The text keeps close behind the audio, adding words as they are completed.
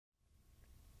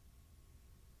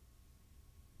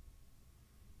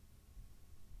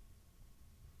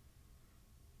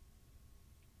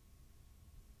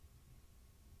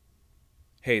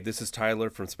Hey, this is Tyler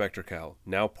from SpectraCal,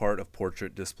 now part of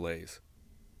Portrait Displays.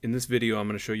 In this video, I'm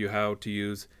going to show you how to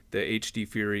use the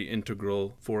HDfury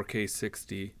integral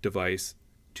 4K60 device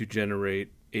to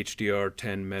generate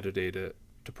HDR10 metadata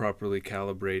to properly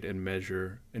calibrate and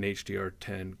measure an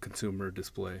HDR10 consumer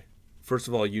display. First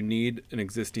of all, you need an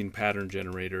existing pattern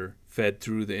generator fed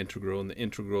through the integral, and the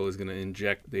integral is going to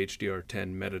inject the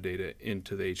HDR10 metadata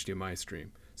into the HDMI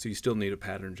stream. So you still need a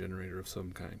pattern generator of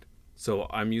some kind. So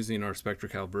I'm using our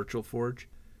SpectraCal Virtual Forge,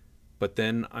 but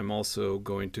then I'm also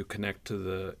going to connect to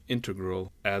the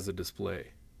integral as a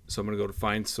display. So I'm going to go to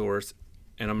Find Source,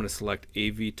 and I'm going to select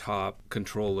AV Top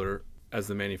Controller as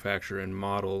the manufacturer and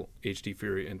model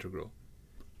HDfury integral.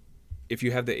 If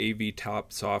you have the AV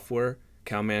Top software,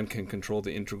 CalMAN can control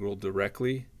the integral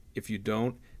directly. If you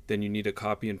don't, then you need to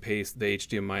copy and paste the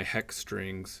HDMI hex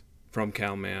strings from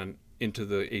CalMAN into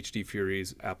the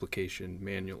HDfury's application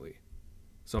manually.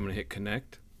 So I'm going to hit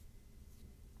connect,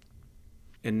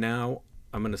 and now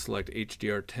I'm going to select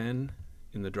HDR10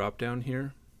 in the drop down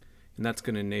here, and that's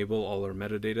going to enable all our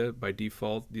metadata. By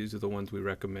default, these are the ones we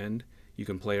recommend. You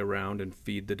can play around and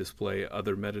feed the display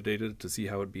other metadata to see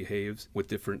how it behaves with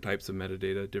different types of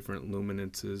metadata, different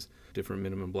luminances, different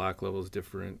minimum black levels,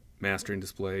 different mastering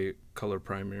display color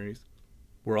primaries.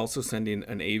 We're also sending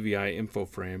an AVI info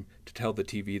frame to tell the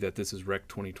TV that this is Rec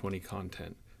 2020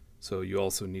 content. So you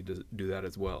also need to do that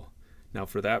as well. Now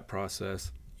for that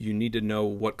process, you need to know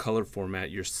what color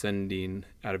format you're sending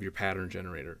out of your pattern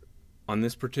generator. On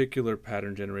this particular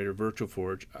pattern generator, Virtual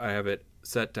Forge, I have it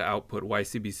set to output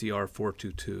YCBCR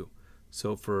 422.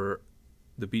 So for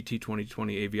the BT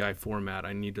 2020 AVI format,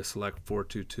 I need to select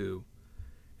 422.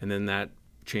 And then that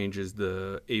changes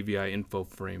the AVI info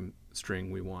frame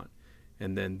string we want.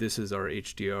 And then this is our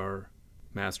HDR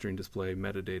mastering display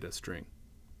metadata string.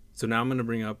 So now I'm going to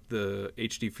bring up the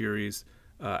HDfury's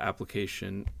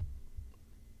application,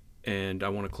 and I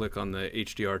want to click on the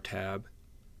HDR tab.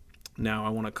 Now I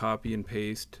want to copy and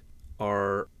paste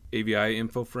our AVI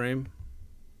info frame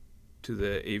to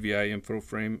the AVI info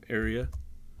frame area,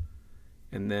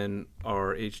 and then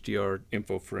our HDR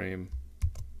info frame,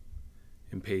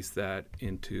 and paste that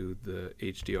into the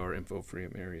HDR info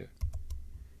frame area.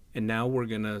 And now we're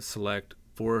going to select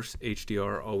Force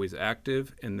HDR Always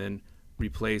Active, and then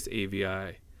replace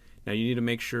AVI. Now you need to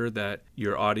make sure that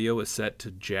your audio is set to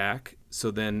jack,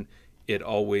 so then it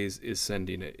always is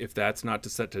sending it. If that's not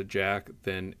set to jack,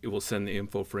 then it will send the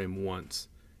info frame once.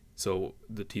 So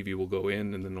the TV will go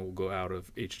in and then it will go out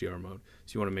of HDR mode.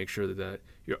 So you want to make sure that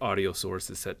your audio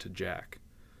source is set to jack.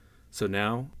 So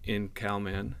now in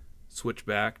CalMAN, switch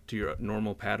back to your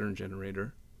normal pattern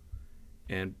generator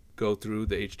and go through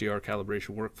the HDR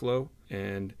calibration workflow,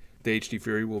 and the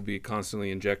HDfury will be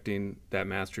constantly injecting that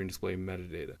mastering display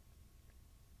metadata.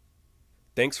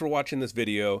 Thanks for watching this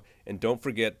video, and don't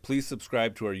forget, please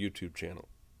subscribe to our YouTube channel.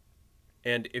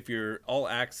 And if your all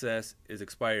access is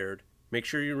expired, make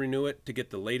sure you renew it to get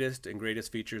the latest and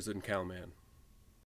greatest features in CalMAN.